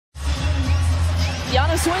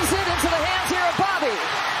Giannis wins it into the hands here of Bobby.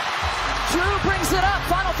 Jrue brings it up.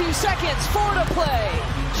 Final few seconds. 4 to play.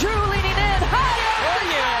 Jrue leaning in. Higher. Oh,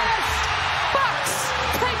 yeah. Bucks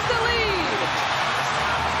take the lead.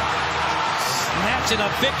 Snatching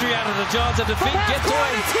a victory out of the jaws of defeat. Get to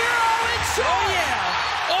it. Hero and short. Oh,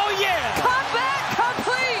 yeah. Oh, yeah. Comeback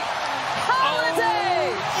complete.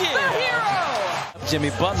 Holiday. Oh, yeah. The hero.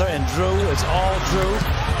 Jimmy Butler and Jrue. It's all Jrue.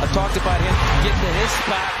 I talked about him getting to his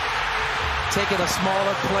spot, taking a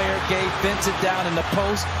smaller player, gave Vincent down in the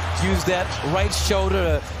post, used that right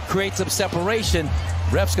shoulder to create some separation.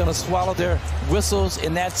 Refs going to swallow their whistles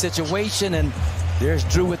in that situation, and there's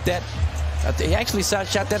Jrue with that. He actually shot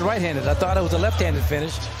that right-handed. I thought it was a left-handed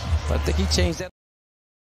finish, but I think he changed that.